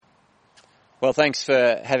Well, thanks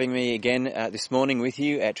for having me again this morning with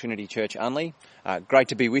you at Trinity Church Unley. Great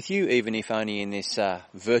to be with you, even if only in this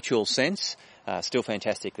virtual sense. Still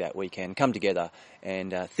fantastic that we can come together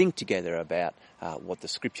and think together about what the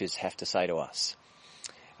Scriptures have to say to us.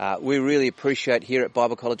 We really appreciate here at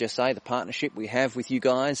Bible College SA the partnership we have with you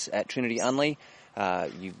guys at Trinity Unley.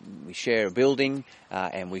 We share a building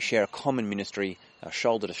and we share a common ministry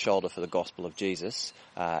shoulder to shoulder for the gospel of Jesus,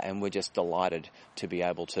 and we're just delighted to be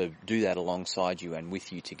able to do that alongside you and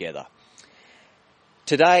with you together.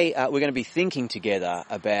 Today we're going to be thinking together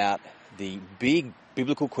about the big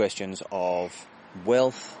biblical questions of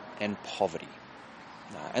wealth and poverty.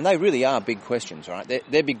 And they really are big questions, right?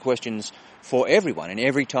 They're big questions for everyone and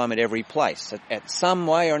every time at every place. At some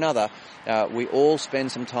way or another, we all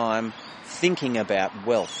spend some time thinking about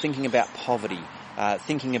wealth, thinking about poverty,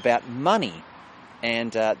 thinking about money.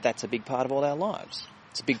 And that's a big part of all our lives.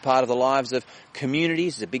 It's a big part of the lives of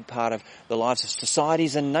communities. It's a big part of the lives of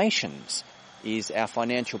societies and nations, is our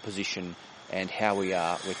financial position and how we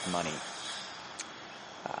are with money.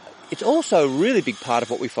 It's also a really big part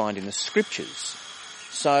of what we find in the Scriptures.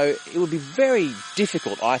 So it would be very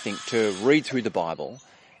difficult, I think, to read through the Bible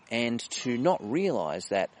and to not realise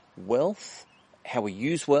that wealth, how we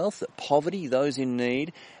use wealth, that poverty, those in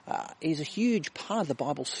need, is a huge part of the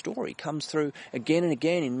Bible story, comes through again and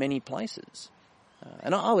again in many places.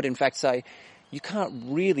 And I would in fact say you can't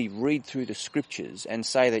really read through the Scriptures and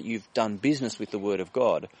say that you've done business with the Word of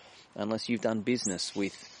God unless you've done business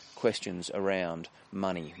with questions around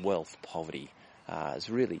money, wealth, poverty. There's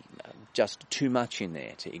really just too much in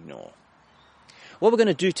there to ignore. What we're going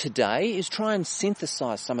to do today is try and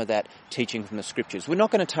synthesize some of that teaching from the Scriptures. We're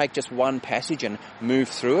not going to take just one passage and move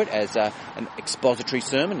through it as an expository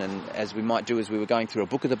sermon, and as we might do as we were going through a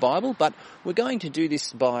book of the Bible, but we're going to do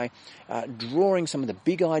this by drawing some of the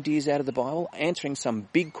big ideas out of the Bible, answering some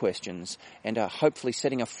big questions, and hopefully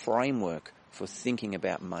setting a framework for thinking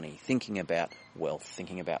about money, thinking about wealth,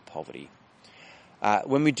 thinking about poverty.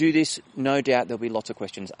 When we do this, no doubt there'll be lots of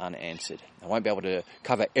questions unanswered. I won't be able to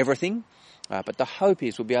cover everything, but the hope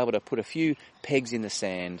is we'll be able to put a few pegs in the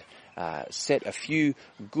sand, set a few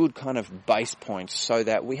good kind of base points so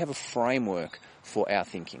that we have a framework for our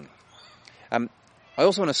thinking. I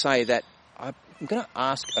also want to say that I'm going to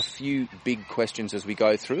ask a few big questions as we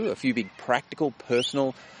go through, a few big practical,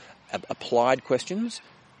 personal, applied questions,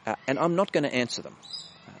 and I'm not going to answer them.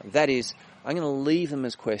 That is, I'm going to leave them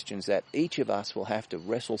as questions that each of us will have to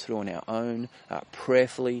wrestle through on our own,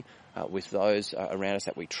 prayerfully, with those around us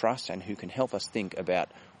that we trust and who can help us think about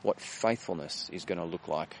what faithfulness is going to look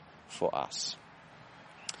like for us.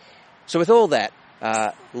 So with all that,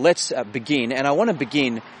 let's begin. And I want to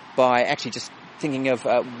begin by actually just thinking of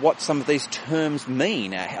what some of these terms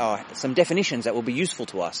mean, some definitions that will be useful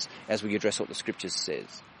to us as we address what the Scriptures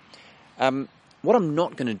says. What I'm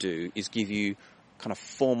not going to do is give you kind of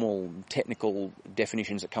formal technical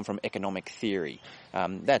definitions that come from economic theory.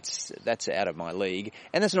 That's out of my league,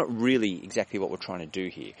 and that's not really exactly what we're trying to do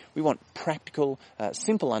here. We want practical,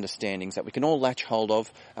 simple understandings that we can all latch hold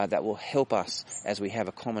of that will help us as we have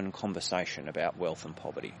a common conversation about wealth and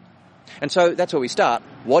poverty. And so that's where we start.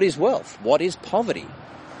 What is wealth? What is poverty?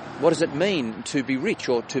 What does it mean to be rich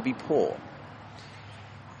or to be poor?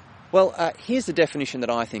 Well, here's the definition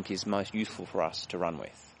that I think is most useful for us to run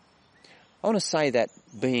with. I want to say that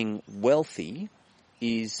being wealthy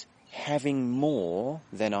is having more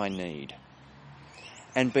than I need.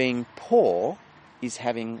 And being poor is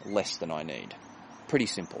having less than I need. Pretty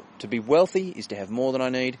simple. To be wealthy is to have more than I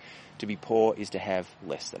need. To be poor is to have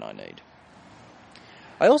less than I need.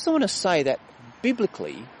 I also want to say that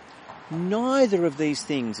biblically, neither of these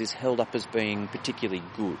things is held up as being particularly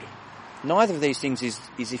good. Neither of these things is,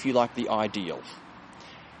 if you like, the ideal.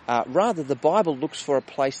 Rather, the Bible looks for a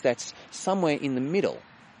place that's somewhere in the middle.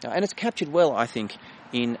 And it's captured well, I think,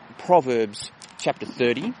 in Proverbs chapter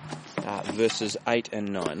 30, verses 8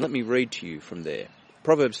 and 9. Let me read to you from there.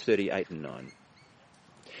 Proverbs 30, 8 and 9.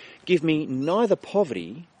 Give me neither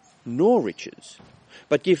poverty nor riches,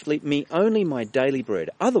 but give me only my daily bread.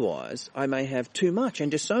 Otherwise, I may have too much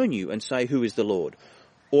and disown you and say, who is the Lord?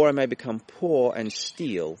 Or I may become poor and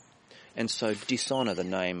steal, and so dishonour the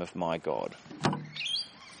name of my God.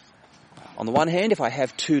 On the one hand, if I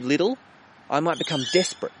have too little, I might become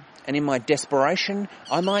desperate. And in my desperation,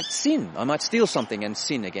 I might sin. I might steal something and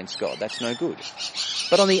sin against God. That's no good.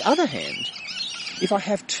 But on the other hand, if I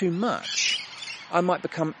have too much, I might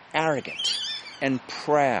become arrogant and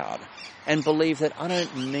proud and believe that I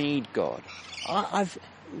don't need God. I've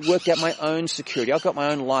worked out my own security. I've got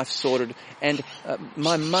my own life sorted, and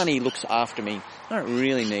my money looks after me. I don't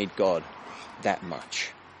really need God that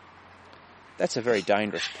much. That's a very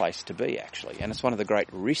dangerous place to be, actually, and it's one of the great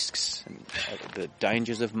risks and the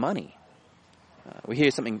dangers of money. We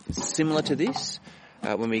hear something similar to this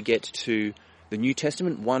when we get to the New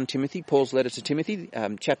Testament, 1 Timothy, Paul's letter to Timothy,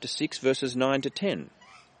 chapter 6, verses 9 to 10.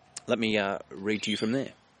 Let me read to you from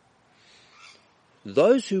there.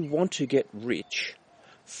 Those who want to get rich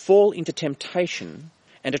fall into temptation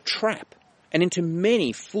and a trap, and into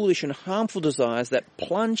many foolish and harmful desires that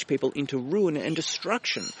plunge people into ruin and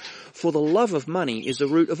destruction. For the love of money is the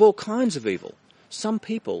root of all kinds of evil. Some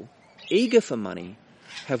people, eager for money,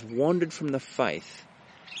 have wandered from the faith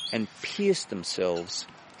and pierced themselves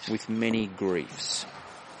with many griefs.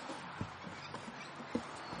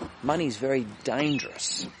 Money is very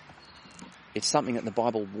dangerous. It's something that the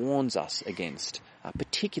Bible warns us against,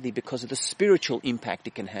 particularly because of the spiritual impact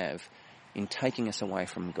it can have in taking us away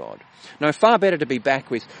from God. No, far better to be back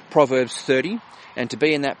with Proverbs 30 and to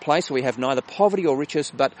be in that place where we have neither poverty or riches,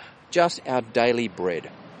 but just our daily bread.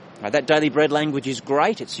 That daily bread language is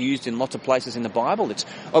great. It's used in lots of places in the Bible. It's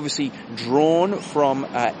obviously drawn from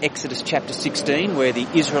Exodus chapter 16, where the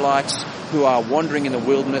Israelites who are wandering in the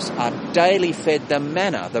wilderness are daily fed the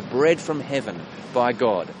manna, the bread from heaven, by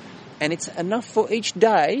God. And it's enough for each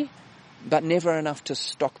day, but never enough to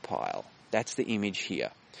stockpile. That's the image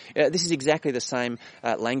here. This is exactly the same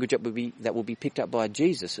language that will be picked up by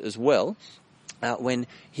Jesus as well when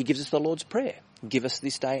he gives us the Lord's Prayer. Give us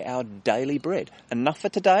this day our daily bread. Enough for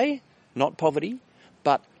today, not poverty,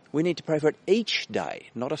 but we need to pray for it each day,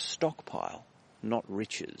 not a stockpile, not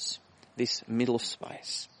riches. This middle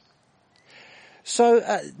space. So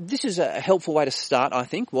this is a helpful way to start, I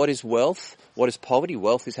think. What is wealth? What is poverty?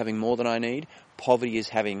 Wealth is having more than I need. Poverty is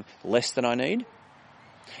having less than I need.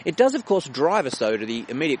 It does, of course, drive us, though, to the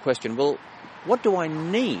immediate question, well, what do I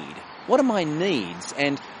need? What are my needs?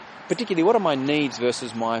 And particularly, what are my needs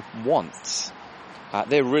versus my wants?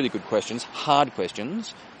 They're really good questions, hard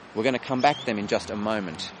questions. We're going to come back to them in just a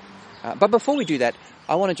moment. But before we do that,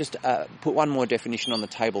 I want to just put one more definition on the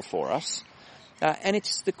table for us. And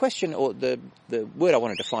it's the question, or the word I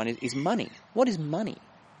want to define is money. What is money?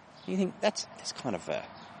 You think that's kind of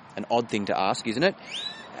an odd thing to ask, isn't it?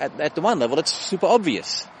 At the one level, it's super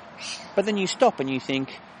obvious. But then you stop and you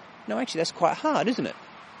think, no, actually, that's quite hard, isn't it?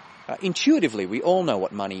 Intuitively, we all know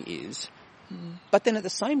what money is. But then at the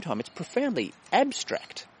same time, it's profoundly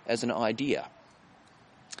abstract as an idea.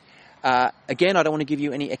 Again, I don't want to give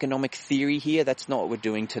you any economic theory here. That's not what we're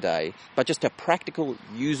doing today. But just a practical,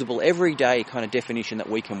 usable, everyday kind of definition that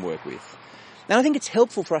we can work with. And I think it's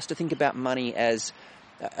helpful for us to think about money as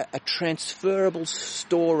a transferable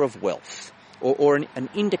store of wealth, or an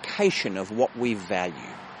indication of what we value.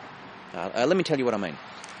 Let me tell you what I mean.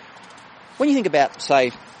 When you think about,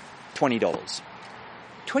 say, $20,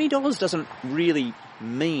 $20 doesn't really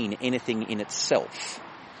mean anything in itself.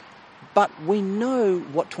 But we know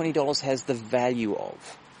what $20 has the value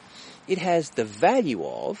of. It has the value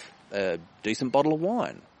of a decent bottle of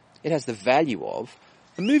wine. It has the value of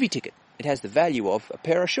a movie ticket. It has the value of a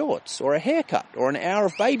pair of shorts, or a haircut, or an hour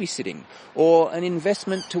of babysitting, or an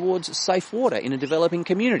investment towards safe water in a developing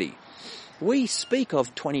community. We speak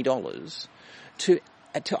of $20 to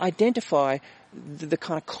identify the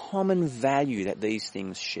kind of common value that these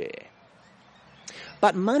things share.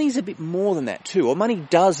 But money's a bit more than that too, or money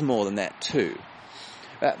does more than that too.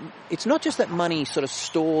 It's not just that money sort of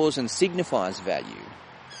stores and signifies value.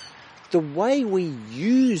 The way we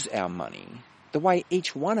use our money, the way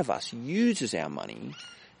each one of us uses our money,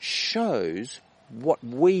 shows what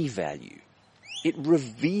we value. It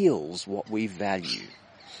reveals what we value.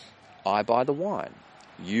 I buy the wine.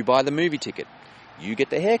 You buy the movie ticket. You get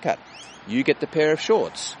the haircut. You get the pair of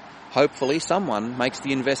shorts. Hopefully someone makes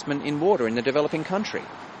the investment in water in the developing country.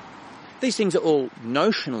 These things are all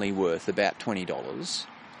notionally worth about $20,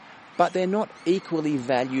 but they're not equally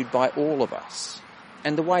valued by all of us.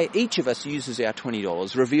 And the way each of us uses our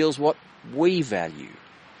 $20 reveals what we value.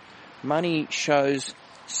 Money shows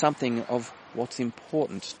something of what's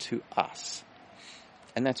important to us.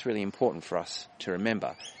 And that's really important for us to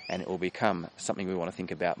remember, and it will become something we want to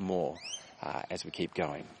think about more as we keep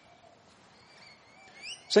going.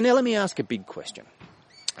 So now let me ask a big question,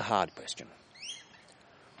 a hard question.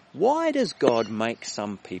 Why does God make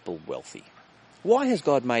some people wealthy? Why has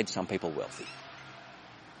God made some people wealthy?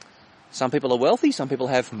 Some people are wealthy, some people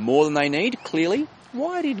have more than they need, clearly.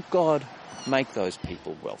 Why did God make those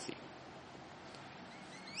people wealthy?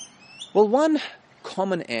 Well, one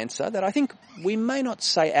common answer that I think we may not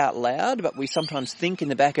say out loud, but we sometimes think in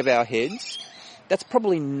the back of our heads, that's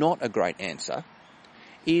probably not a great answer,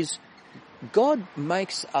 is God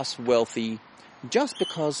makes us wealthy just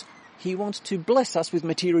because he wants to bless us with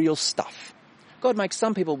material stuff. God makes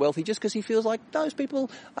some people wealthy just because he feels like those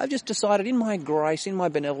people, I've just decided in my grace, in my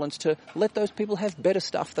benevolence, to let those people have better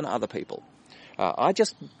stuff than other people. I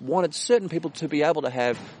just wanted certain people to be able to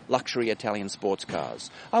have luxury Italian sports cars.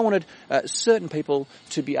 I wanted certain people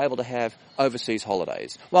to be able to have overseas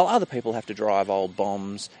holidays, while other people have to drive old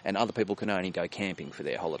bombs and other people can only go camping for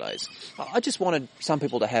their holidays. I just wanted some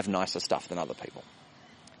people to have nicer stuff than other people.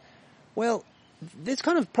 Well, there's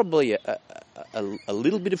kind of probably a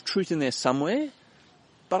little bit of truth in there somewhere,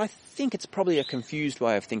 but I think it's probably a confused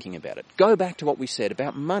way of thinking about it. Go back to what we said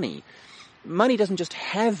about money. Money doesn't just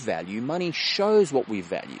have value, money shows what we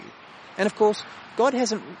value. And of course, God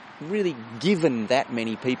hasn't really given that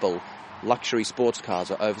many people luxury sports cars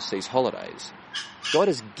or overseas holidays. God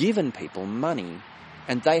has given people money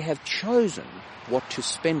and they have chosen what to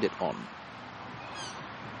spend it on.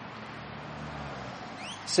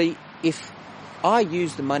 See, if I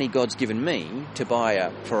use the money God's given me to buy a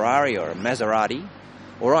Ferrari or a Maserati,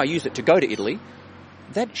 or I use it to go to Italy,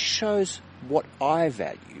 that shows what I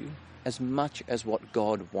value as much as what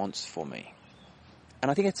God wants for me. And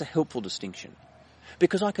I think that's a helpful distinction,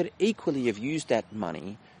 because I could equally have used that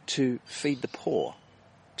money to feed the poor,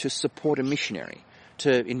 to support a missionary,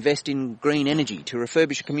 to invest in green energy, to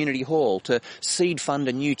refurbish a community hall, to seed fund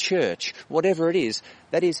a new church, whatever it is.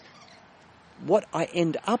 That is, what I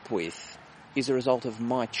end up with is a result of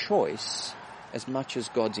my choice as much as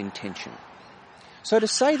God's intention. So to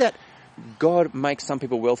say that God makes some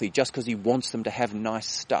people wealthy just because he wants them to have nice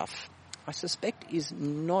stuff, I suspect is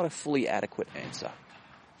not a fully adequate answer.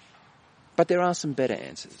 But there are some better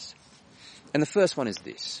answers. And the first one is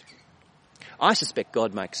this. I suspect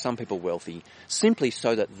God makes some people wealthy simply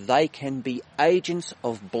so that they can be agents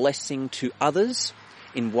of blessing to others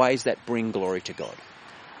in ways that bring glory to God.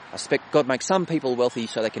 I suspect God makes some people wealthy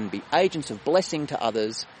so they can be agents of blessing to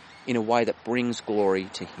others in a way that brings glory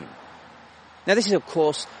to him. Now this is of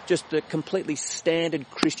course just the completely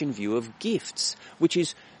standard Christian view of gifts, which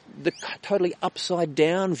is the totally upside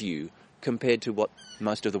down view compared to what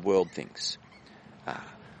most of the world thinks.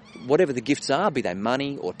 Whatever the gifts are, be they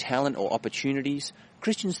money or talent or opportunities,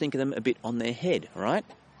 Christians think of them a bit on their head, right?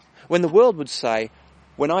 When the world would say,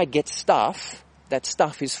 when I get stuff, that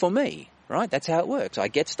stuff is for me, right? That's how it works. I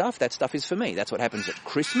get stuff, that stuff is for me. That's what happens at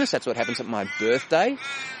Christmas, that's what happens at my birthday.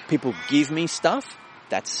 People give me stuff,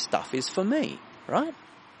 that stuff is for me, right?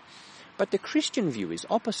 But the Christian view is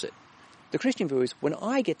opposite. The Christian view is when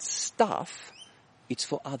I get stuff, it's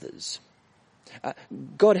for others.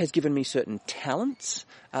 God has given me certain talents.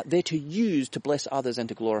 They're to use to bless others and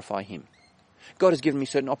to glorify him. God has given me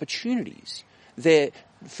certain opportunities. They're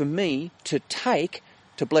for me to take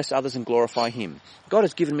to bless others and glorify him. God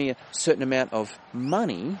has given me a certain amount of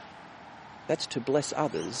money. That's to bless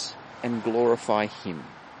others and glorify him.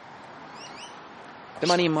 The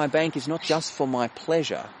money in my bank is not just for my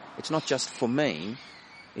pleasure. It's not just for me.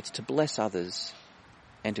 It's to bless others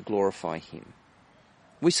and to glorify him.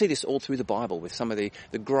 We see this all through the Bible with some of the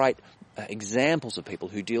great examples of people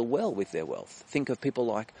who deal well with their wealth. Think of people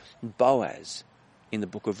like Boaz in the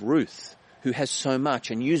book of Ruth, who has so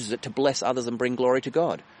much and uses it to bless others and bring glory to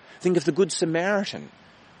God. Think of the Good Samaritan,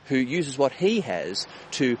 who uses what he has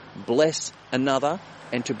to bless another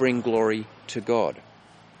and to bring glory to God.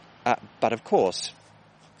 But of course,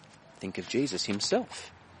 think of Jesus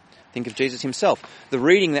himself. Think of Jesus himself. The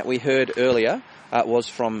reading that we heard earlier was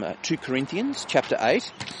from 2 Corinthians chapter 8.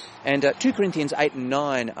 And 2 Corinthians 8 and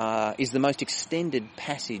 9 is the most extended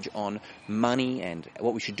passage on money and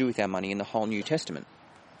what we should do with our money in the whole New Testament.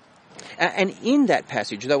 And in that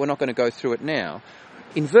passage, though we're not going to go through it now,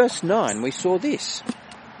 in verse 9 we saw this.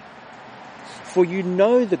 For you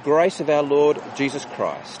know the grace of our Lord Jesus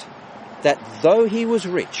Christ, that though he was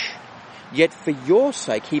rich, yet for your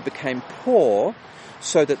sake he became poor,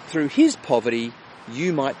 so that through his poverty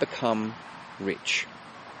you might become rich.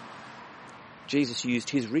 Jesus used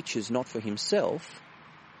his riches not for himself,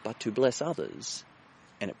 but to bless others,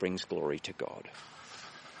 and it brings glory to God.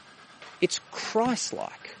 It's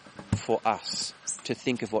Christ-like for us to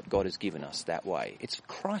think of what God has given us that way. It's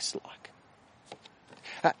Christ-like.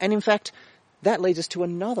 And in fact, that leads us to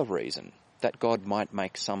another reason that God might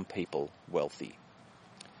make some people wealthy.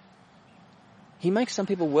 He makes some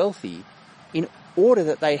people wealthy in order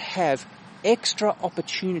that they have extra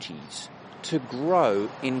opportunities to grow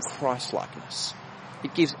in Christ-likeness.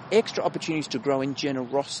 It gives extra opportunities to grow in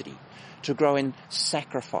generosity, to grow in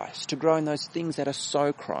sacrifice, to grow in those things that are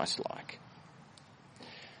so Christ-like.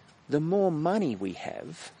 The more money we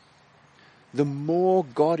have, the more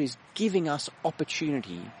God is giving us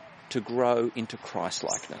opportunity to grow into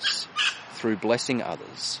Christ-likeness through blessing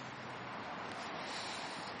others.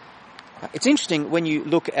 It's interesting when you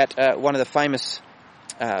look at one of the famous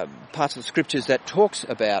parts of the scriptures that talks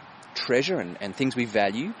about treasure and things we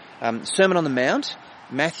value. Sermon on the Mount,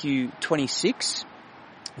 Matthew 26,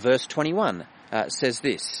 verse 21, says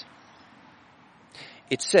this.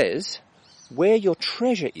 It says, "Where your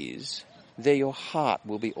treasure is, there your heart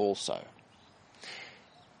will be also."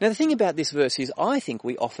 Now the thing about this verse is I think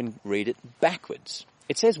we often read it backwards.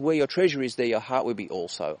 It says, "Where your treasure is, there your heart will be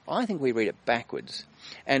also." I think we read it backwards.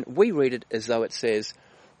 And we read it as though it says,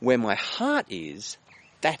 "Where my heart is,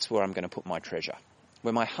 that's where I'm going to put my treasure.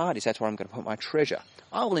 Where my heart is, that's where I'm going to put my treasure.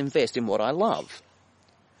 I will invest in what I love."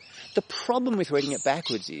 The problem with reading it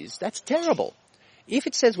backwards is that's terrible. If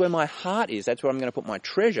it says where my heart is, that's where I'm going to put my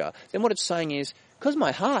treasure, then what it's saying is, because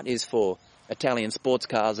my heart is for Italian sports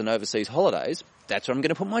cars and overseas holidays, that's where I'm going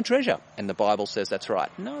to put my treasure. And the Bible says that's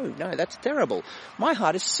right. No, that's terrible. My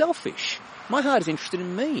heart is selfish. My heart is interested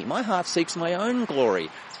in me. My heart seeks my own glory.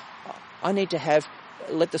 I need to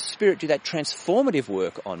let the Spirit do that transformative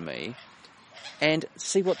work on me and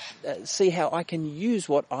see how I can use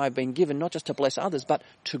what I've been given, not just to bless others, but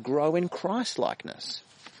to grow in Christ-likeness.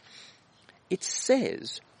 It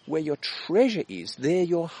says, where your treasure is, there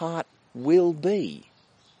your heart will be.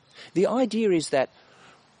 The idea is that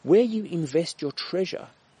where you invest your treasure,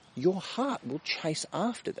 your heart will chase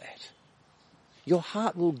after that. Your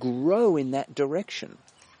heart will grow in that direction.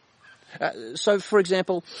 So, for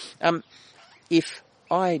example, if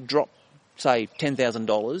I drop, say,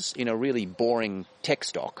 $10,000 in a really boring tech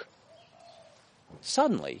stock,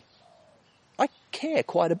 suddenly I care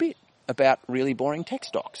quite a bit about really boring tech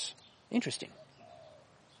stocks. Interesting.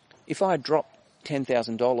 If I drop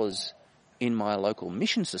 $10,000 in my local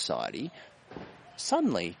mission society,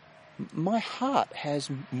 suddenly my heart has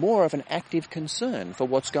more of an active concern for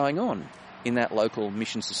what's going on in that local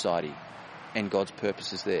mission society and God's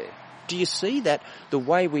purposes there. Do you see that the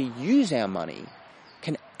way we use our money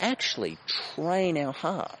can actually train our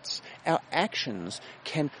hearts? Our actions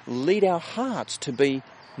can lead our hearts to be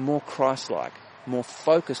more Christ-like, more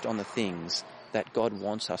focused on the things that God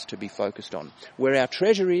wants us to be focused on. Where our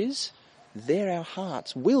treasure is, there our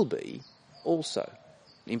hearts will be also.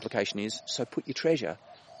 The implication is, so put your treasure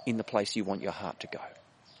in the place you want your heart to go.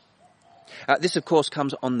 This, of course,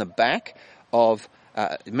 comes on the back of,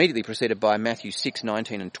 immediately preceded by Matthew 6,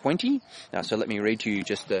 19 and 20. So let me read to you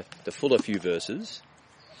just the fuller few verses.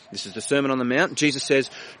 This is the Sermon on the Mount. Jesus says,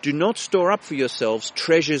 "Do not store up for yourselves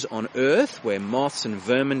treasures on earth where moths and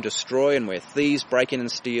vermin destroy and where thieves break in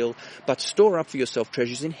and steal, but store up for yourself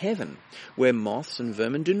treasures in heaven where moths and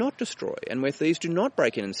vermin do not destroy and where thieves do not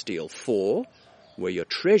break in and steal. For where your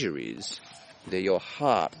treasure is, there your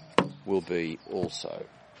heart will be also."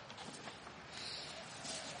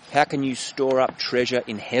 How can you store up treasure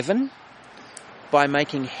in heaven? By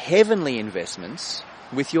making heavenly investments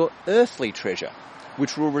with your earthly treasure,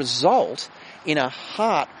 which will result in a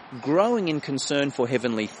heart growing in concern for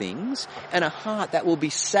heavenly things and a heart that will be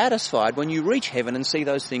satisfied when you reach heaven and see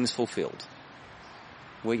those things fulfilled.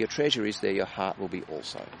 Where your treasure is, there your heart will be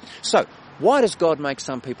also. So, why does God make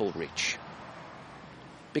some people rich?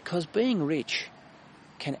 Because being rich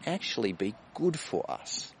can actually be good for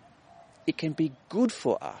us. It can be good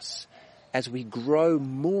for us as we grow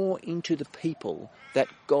more into the people that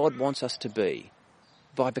God wants us to be,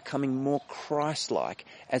 by becoming more Christ-like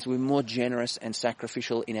as we're more generous and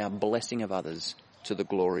sacrificial in our blessing of others to the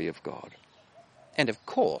glory of God. And of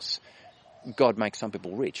course, God makes some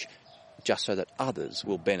people rich just so that others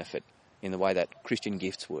will benefit in the way that Christian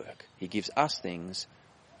gifts work. He gives us things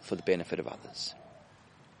for the benefit of others.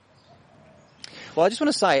 Well, I just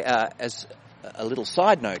want to say, as a little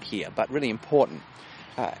side note here, but really important,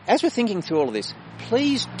 as we're thinking through all of this,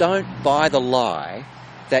 please don't buy the lie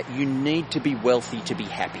that you need to be wealthy to be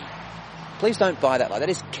happy. Please don't buy that lie. That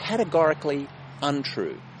is categorically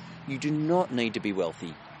untrue. You do not need to be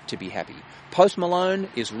wealthy to be happy. Post Malone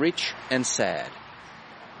is rich and sad.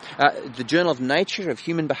 The Journal of Nature of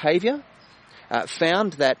Human Behaviour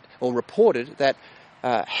found that, or reported that,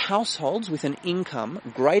 households with an income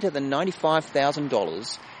greater than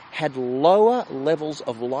 $95,000 had lower levels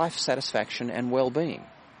of life satisfaction and well-being.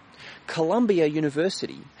 Columbia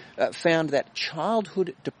University found that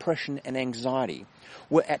childhood depression and anxiety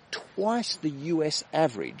were at twice the US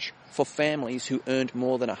average for families who earned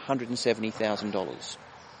more than $170,000.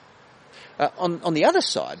 On the other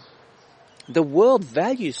side, the World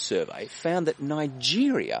Values Survey found that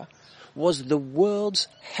Nigeria was the world's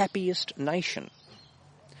happiest nation,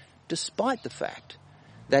 despite the fact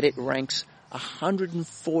that it ranks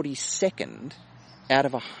 142nd out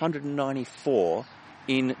of 194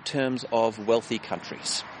 in terms of wealthy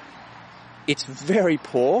countries. It's very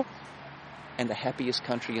poor and the happiest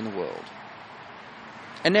country in the world.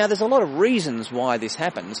 And now there's a lot of reasons why this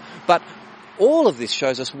happens, but all of this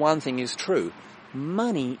shows us one thing is true.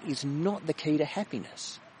 Money is not the key to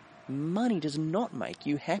happiness. Money does not make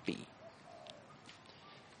you happy.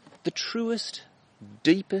 The truest,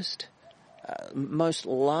 deepest, most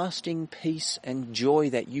lasting peace and joy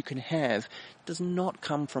that you can have does not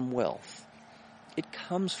come from wealth. It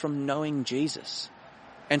comes from knowing Jesus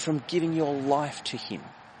and from giving your life to him.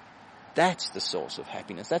 That's the source of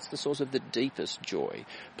happiness. That's the source of the deepest joy.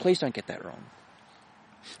 Please don't get that wrong.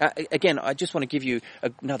 Again, I just want to give you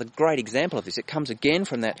another great example of this. It comes again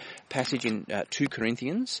from that passage in 2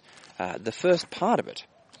 Corinthians, the first part of it.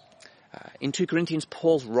 In 2 Corinthians,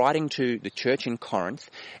 Paul's writing to the church in Corinth,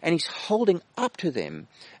 and he's holding up to them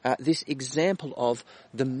this example of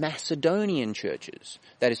the Macedonian churches,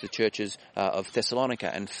 that is the churches of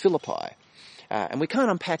Thessalonica and Philippi. And we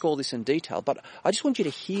can't unpack all this in detail, but I just want you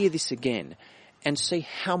to hear this again and see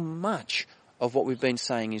how much of what we've been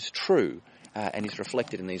saying is true and is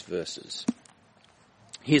reflected in these verses.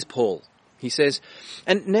 Here's Paul. He says,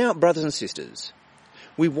 "And now, brothers and sisters,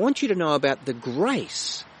 we want you to know about the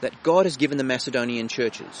grace that God has given the Macedonian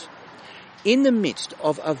churches. In the midst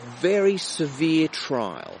of a very severe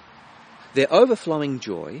trial, their overflowing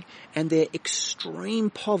joy and their extreme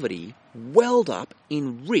poverty welled up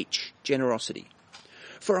in rich generosity.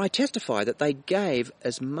 For I testify that they gave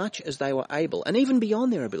as much as they were able, and even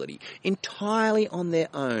beyond their ability, entirely on their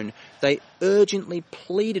own. They urgently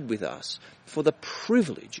pleaded with us for the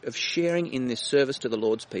privilege of sharing in this service to the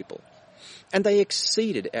Lord's people. And they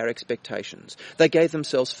exceeded our expectations. They gave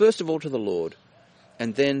themselves first of all to the Lord,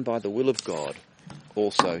 and then by the will of God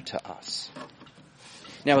also to us."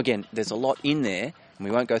 Now again, there's a lot in there, and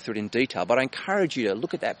we won't go through it in detail, but I encourage you to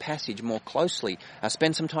look at that passage more closely,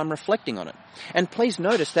 spend some time reflecting on it. And please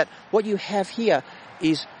notice that what you have here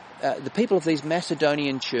is the people of these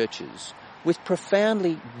Macedonian churches with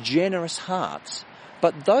profoundly generous hearts,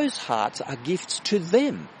 but those hearts are gifts to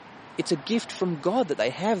them. It's a gift from God that they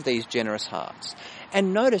have these generous hearts.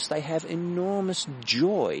 And notice they have enormous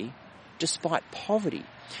joy despite poverty.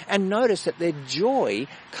 And notice that their joy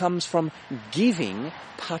comes from giving,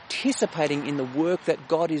 participating in the work that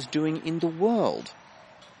God is doing in the world.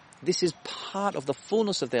 This is part of the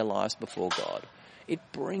fullness of their lives before God. It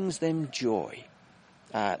brings them joy.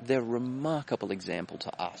 They're a remarkable example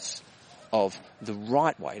to us of the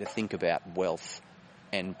right way to think about wealth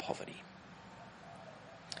and poverty.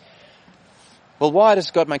 Well, why does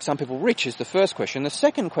God make some people rich is the first question. The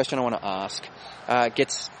second question I want to ask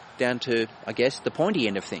gets down to, I guess, the pointy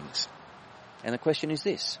end of things. And the question is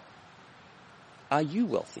this: are you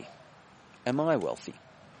wealthy? Am I wealthy?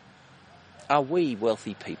 Are we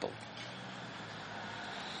wealthy people?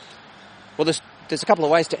 Well, there's a couple of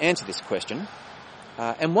ways to answer this question.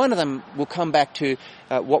 And one of them will come back to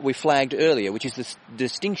what we flagged earlier, which is the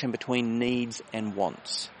distinction between needs and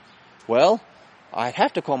wants. Well, I'd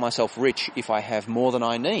have to call myself rich if I have more than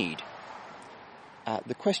I need.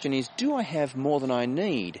 The question is, do I have more than I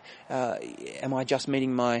need? Am I just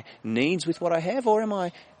meeting my needs with what I have, or am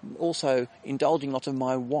I also indulging lots of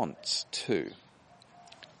my wants too?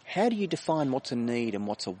 How do you define what's a need and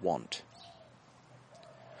what's a want?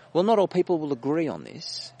 Well, not all people will agree on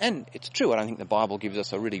this, and it's true, I don't think the Bible gives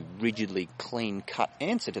us a really rigidly clean-cut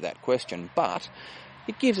answer to that question, but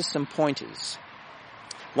it gives us some pointers.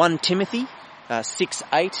 1 Timothy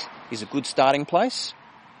 6:8 is a good starting place.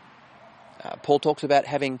 Paul talks about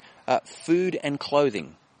having food and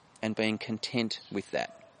clothing and being content with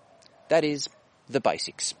that. That is the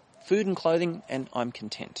basics. Food and clothing, and I'm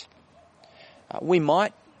content. We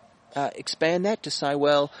might expand that to say,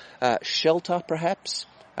 well, shelter perhaps,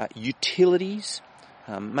 utilities,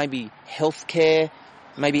 maybe healthcare,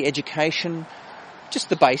 maybe education, just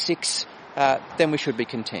the basics, then we should be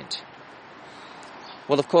content.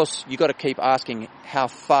 Well, of course, you've got to keep asking, how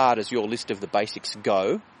far does your list of the basics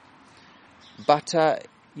go? But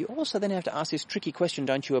you also then have to ask this tricky question,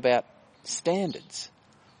 don't you, about standards.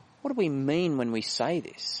 What do we mean when we say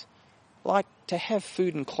this? Like, to have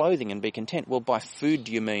food and clothing and be content. Well, by food,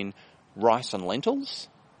 do you mean rice and lentils?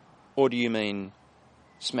 Or do you mean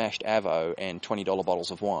smashed avo and $20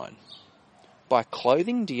 bottles of wine? By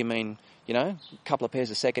clothing, do you mean, a couple of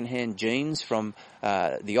pairs of second-hand jeans from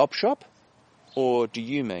the op shop? Or do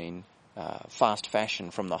you mean fast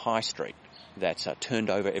fashion from the high street that's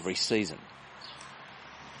turned over every season?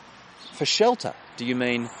 For shelter, do you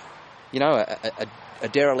mean, a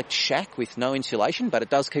derelict shack with no insulation, but it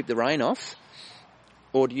does keep the rain off?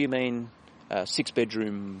 Or do you mean a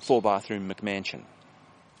 6-bedroom, 4-bathroom McMansion?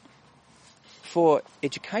 For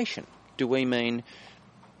education, do we mean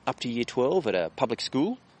up to year 12 at a public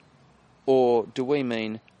school? Or do we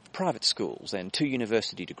mean private schools and 2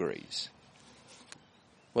 university degrees?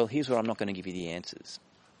 Well, here's where I'm not going to give you the answers.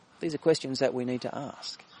 These are questions that we need to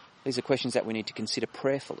ask. These are questions that we need to consider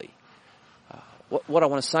prayerfully. What I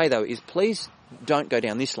want to say, though, is please don't go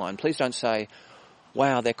down this line. Please don't say,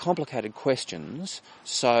 wow, they're complicated questions,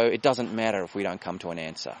 so it doesn't matter if we don't come to an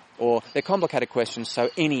answer. Or they're complicated questions, so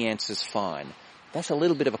any answer's fine. That's a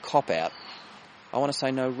little bit of a cop-out. I want to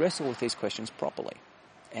say, no, wrestle with these questions properly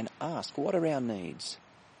and ask, what are our needs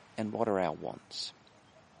and what are our wants?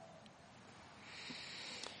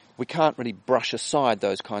 We can't really brush aside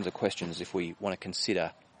those kinds of questions if we want to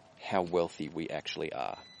consider how wealthy we actually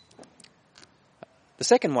are. The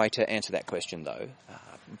second way to answer that question, though,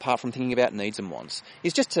 apart from thinking about needs and wants,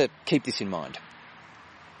 is just to keep this in mind.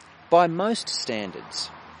 By most standards,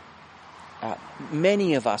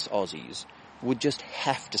 many of us Aussies would just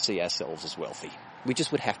have to see ourselves as wealthy. We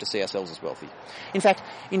just would have to see ourselves as wealthy. In fact,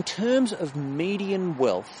 in terms of median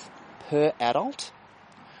wealth per adult,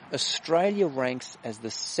 Australia ranks as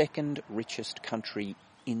the second richest country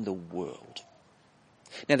in the world.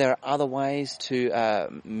 Now, there are other ways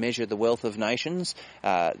to measure the wealth of nations.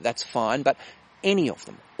 That's fine, but any of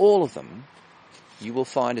them, all of them, you will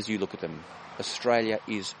find as you look at them, Australia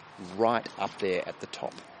is right up there at the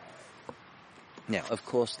top. Now, of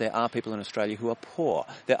course, there are people in Australia who are poor.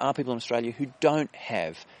 There are people in Australia who don't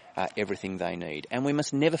have everything they need. And we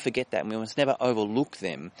must never forget that, and we must never overlook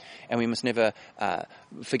them, and we must never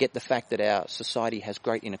forget the fact that our society has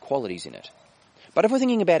great inequalities in it. But if we're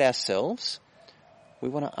thinking about ourselves, we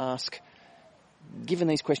want to ask, given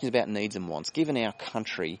these questions about needs and wants, given our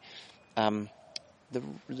country, the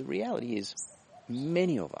reality is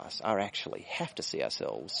many of us have to see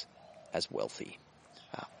ourselves as wealthy.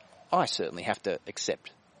 I certainly have to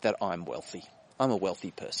accept that I'm wealthy. I'm a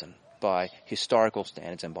wealthy person by historical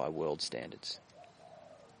standards and by world standards.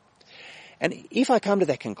 And if I come to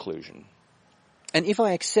that conclusion, and if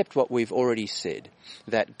I accept what we've already said,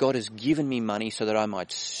 that God has given me money so that I might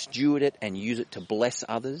steward it and use it to bless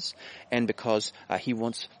others, and because he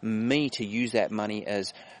wants me to use that money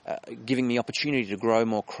as giving me opportunity to grow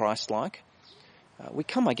more Christ-like, we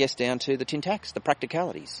come, I guess, down to the tin tacks, the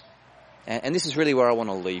practicalities. And this is really where I want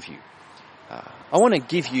to leave you. I want to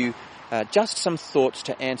give you just some thoughts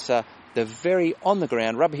to answer the very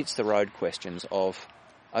on-the-ground, rubber-hits-the-road questions of,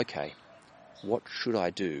 okay, what should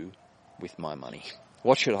I do with my money?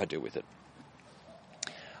 What should I do with it?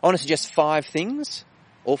 I want to suggest 5 things,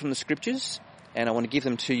 all from the scriptures, and I want to give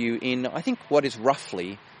them to you in, I think, what is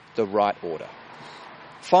roughly the right order.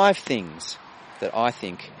 5 things that I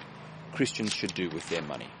think Christians should do with their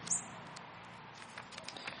money.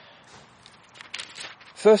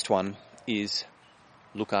 First one is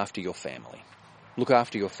look after your family. Look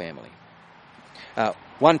after your family.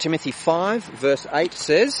 1 Timothy 5 verse 8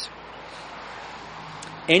 says,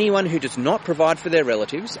 anyone who does not provide for their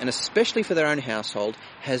relatives, and especially for their own household,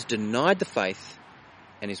 has denied the faith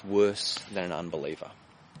and is worse than an unbeliever.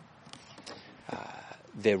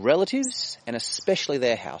 Their relatives, and especially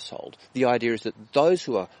their household. The idea is that those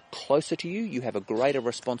who are closer to you, you have a greater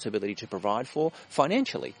responsibility to provide for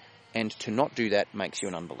financially. And to not do that makes you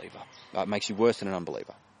an unbeliever. Makes you worse than an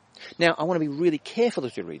unbeliever. Now, I want to be really careful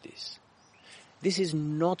as we read this. This is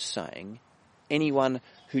not saying anyone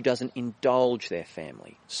who doesn't indulge their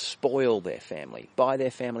family, spoil their family, buy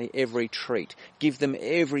their family every treat, give them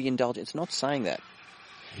every indulgence. It's not saying that.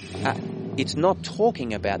 It's not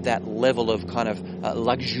talking about that level of kind of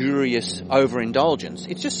luxurious overindulgence.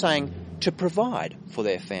 It's just saying to provide for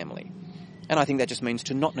their family. And I think that just means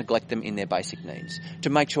to not neglect them in their basic needs, to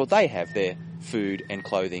make sure they have their food and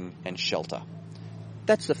clothing and shelter.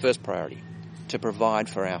 That's the first priority, to provide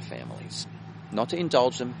for our families. Not to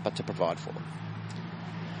indulge them, but to provide for them.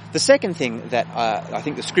 The second thing that I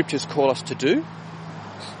think the scriptures call us to do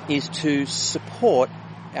is to support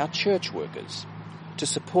our church workers. To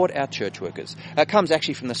support our church workers. It comes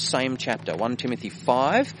actually from the same chapter, 1 Timothy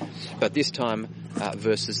 5, but this time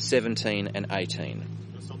verses 17 and 18.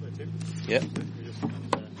 Yep.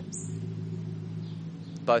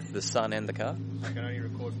 Both the sun and the car? I can only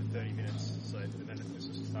record for 30 minutes, so then it's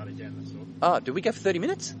just start again, that's all. Oh, did we go for 30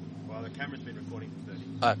 minutes? Well, the camera's been recording for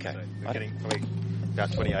 30. Okay. So we're getting probably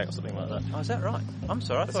about 28 or something like that. Oh, is that right? I'm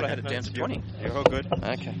sorry, I thought I had it down to 20. You're all good.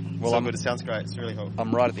 Okay. Well, good. It sounds great. It's really cool.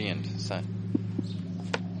 I'm right at the end, so...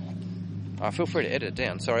 feel free to edit it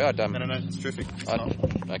down. Sorry, I'd... No, it's terrific.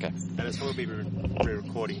 Okay. And it's probably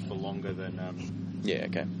re-recording for longer than... Yeah,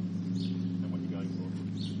 okay. Than what you're going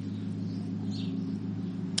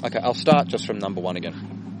for. Okay, I'll start just from number 1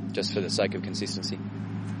 again, just for the sake of consistency.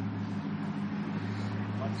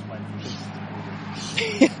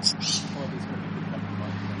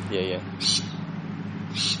 Yeah.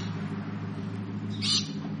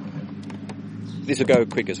 This will go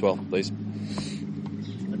quick as well, please.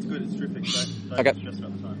 That's good. It's terrific. Don't Okay. stress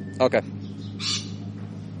about the time. Okay.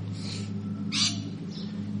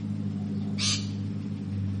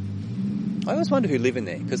 I always wonder who live in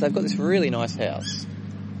there, because they've got this really nice house,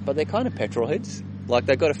 but they're kind of petrol heads. Like,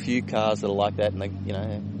 they've got a few cars that are like that, and they, you know...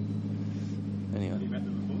 Have Anyway. you met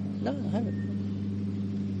them before? No, I haven't.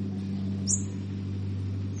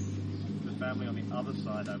 The family on the other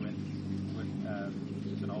side, I went with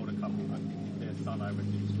it's an older couple. I think their son I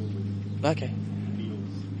went to school with. Okay. Beals.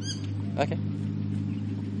 Okay.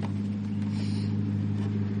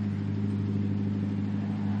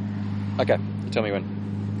 Okay, tell me when.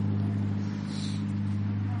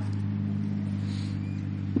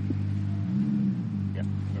 Yeah,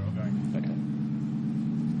 we're all going. Okay.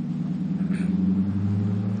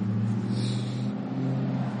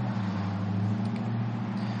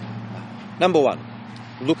 Number one,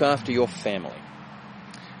 look after your family.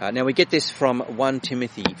 Now we get this from 1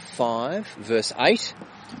 Timothy 5 verse 8.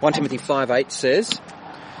 1 Timothy 5:8 says,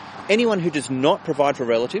 anyone who does not provide for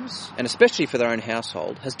relatives, and especially for their own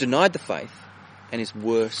household, has denied the faith and is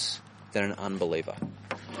worse than an unbeliever.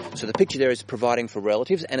 So the picture there is providing for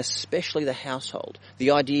relatives and especially the household. The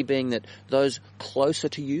idea being that those closer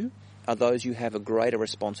to you are those you have a greater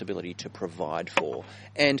responsibility to provide for.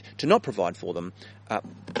 And to not provide for them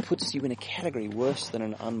puts you in a category worse than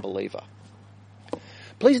an unbeliever.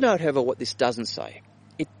 Please note, however, what this doesn't say.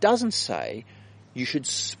 It doesn't say you should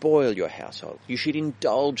spoil your household. You should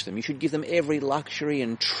indulge them. You should give them every luxury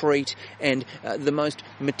and treat and the most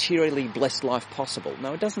materially blessed life possible.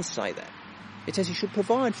 No, it doesn't say that. It says you should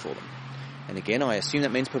provide for them. And again, I assume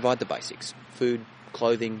that means provide the basics. Food,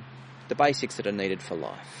 clothing, the basics that are needed for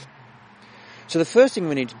life. So the first thing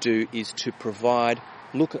we need to do is to provide,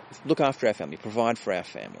 look after our family, provide for our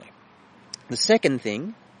family. The second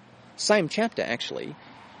thing, same chapter actually,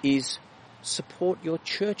 is support your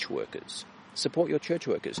church workers. Support your church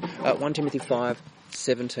workers. 1 Timothy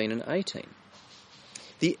 5:17 and 18.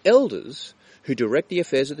 The elders who direct the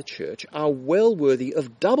affairs of the church are well worthy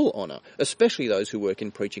of double honour, especially those who work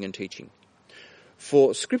in preaching and teaching.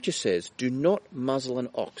 For Scripture says, do not muzzle an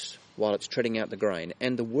ox while it's treading out the grain,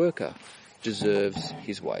 and the worker deserves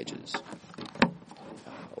his wages.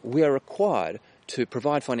 We are required to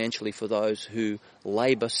provide financially for those who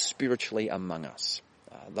labour spiritually among us,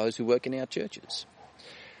 those who work in our churches.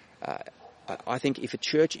 I think if a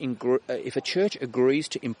church agrees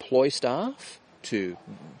to employ staff, to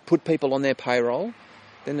put people on their payroll,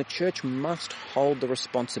 then the church must hold the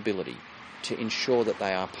responsibility to ensure that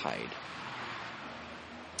they are paid.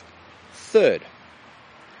 Third,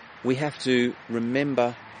 we have to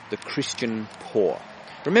remember the Christian poor.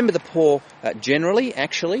 Remember the poor generally,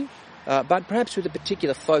 actually, but perhaps with a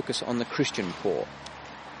particular focus on the Christian poor.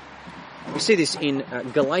 We see this in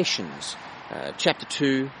Galatians chapter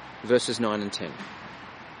 2, verses 9 and 10.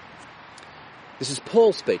 This is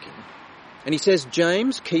Paul speaking. And he says,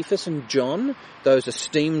 James, Cephas and John, those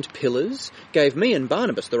esteemed pillars, gave me and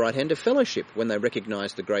Barnabas the right hand of fellowship when they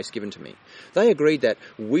recognised the grace given to me. They agreed that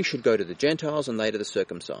we should go to the Gentiles and they to the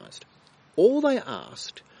circumcised. All they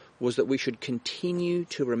asked was that we should continue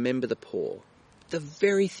to remember the poor, the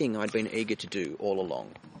very thing I'd been eager to do all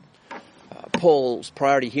along. Paul's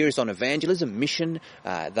priority here is on evangelism, mission.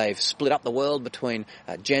 They've split up the world between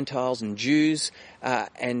Gentiles and Jews,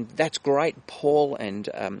 and that's great.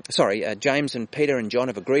 James and Peter and John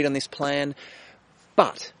have agreed on this plan.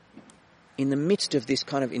 But in the midst of this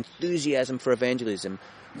kind of enthusiasm for evangelism,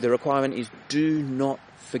 the requirement is do not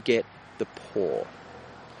forget the poor.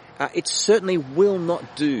 It certainly will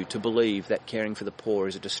not do to believe that caring for the poor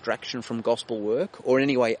is a distraction from gospel work or in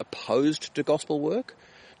any way opposed to gospel work.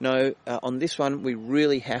 No, on this one, we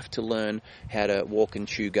really have to learn how to walk and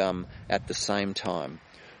chew gum at the same time.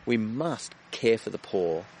 We must care for the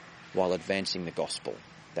poor while advancing the gospel.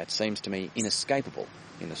 That seems to me inescapable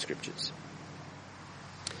in the Scriptures.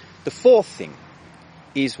 The fourth thing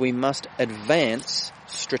is we must advance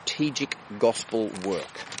strategic gospel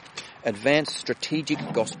work. Advance strategic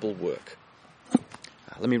gospel work.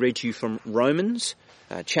 Let me read to you from Romans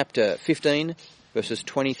chapter 15, verses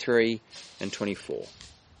 23 and 24.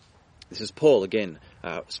 This is Paul again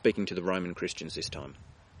speaking to the Roman Christians this time.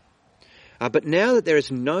 But now that there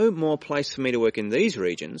is no more place for me to work in these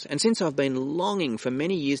regions, and since I've been longing for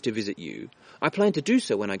many years to visit you, I plan to do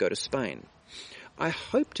so when I go to Spain. I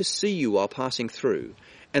hope to see you while passing through,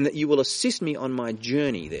 and that you will assist me on my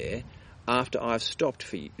journey there after I've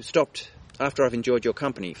after I've enjoyed your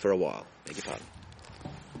company for a while. Beg your pardon.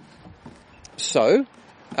 So,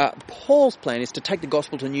 Paul's plan is to take the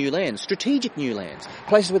gospel to new lands, strategic new lands,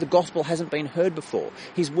 places where the gospel hasn't been heard before.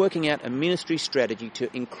 He's working out a ministry strategy to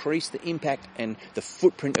increase the impact and the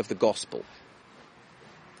footprint of the gospel.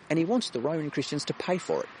 And he wants the Roman Christians to pay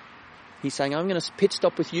for it. He's saying, I'm going to pit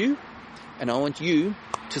stop with you, and I want you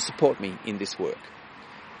to support me in this work.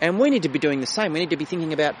 And we need to be doing the same. We need to be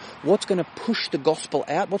thinking about what's going to push the gospel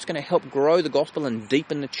out, what's going to help grow the gospel and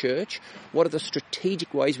deepen the church. What are the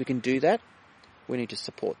strategic ways we can do that? We need to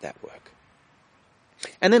support that work.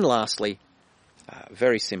 And then lastly,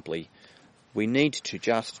 very simply, we need to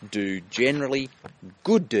just do generally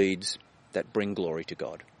good deeds that bring glory to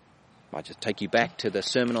God. I just take you back to the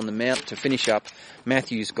Sermon on the Mount to finish up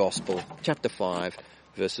Matthew's Gospel, chapter 5,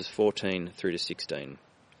 verses 14 through to 16.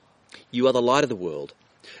 You are the light of the world.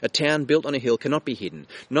 A town built on a hill cannot be hidden.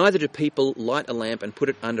 Neither do people light a lamp and put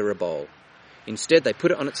it under a bowl. Instead, they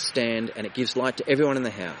put it on its stand, and it gives light to everyone in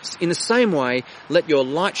the house. In the same way, let your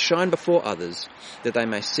light shine before others, that they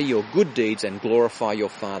may see your good deeds and glorify your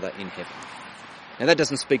Father in heaven. Now, that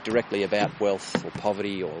doesn't speak directly about wealth or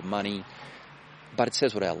poverty or money, but it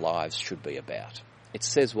says what our lives should be about. It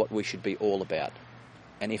says what we should be all about.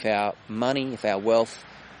 And if our money, if our wealth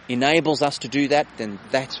enables us to do that, then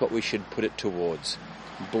that's what we should put it towards.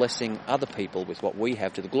 Blessing other people with what we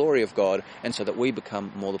have to the glory of God, and so that we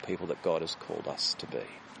become more the people that God has called us to be.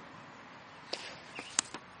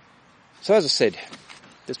 So as I said,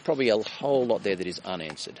 there's probably a whole lot there that is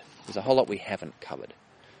unanswered. There's a whole lot we haven't covered.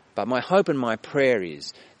 But my hope and my prayer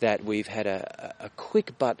is that we've had a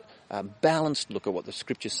quick but balanced look at what the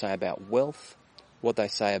scriptures say about wealth, what they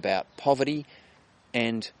say about poverty,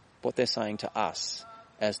 and what they're saying to us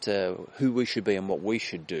as to who we should be and what we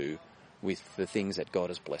should do with the things that God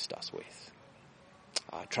has blessed us with.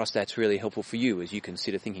 I trust that's really helpful for you as you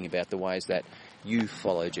consider thinking about the ways that you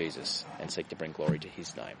follow Jesus and seek to bring glory to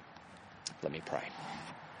his name. Let me pray.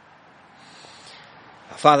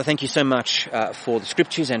 Father, thank you so much for the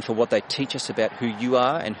scriptures and for what they teach us about who you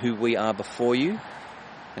are and who we are before you.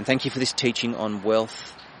 And thank you for this teaching on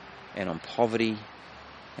wealth and on poverty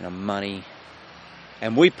and on money.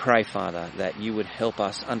 And we pray, Father, that you would help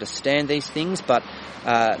us understand these things, but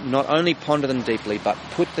not only ponder them deeply, but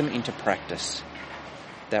put them into practice,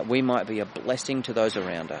 that we might be a blessing to those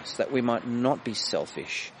around us, that we might not be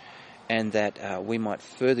selfish, and that we might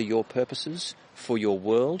further your purposes for your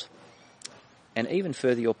world, and even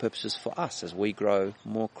further your purposes for us as we grow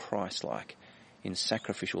more Christ-like in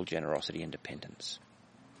sacrificial generosity and dependence.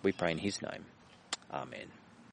 We pray in his name. Amen.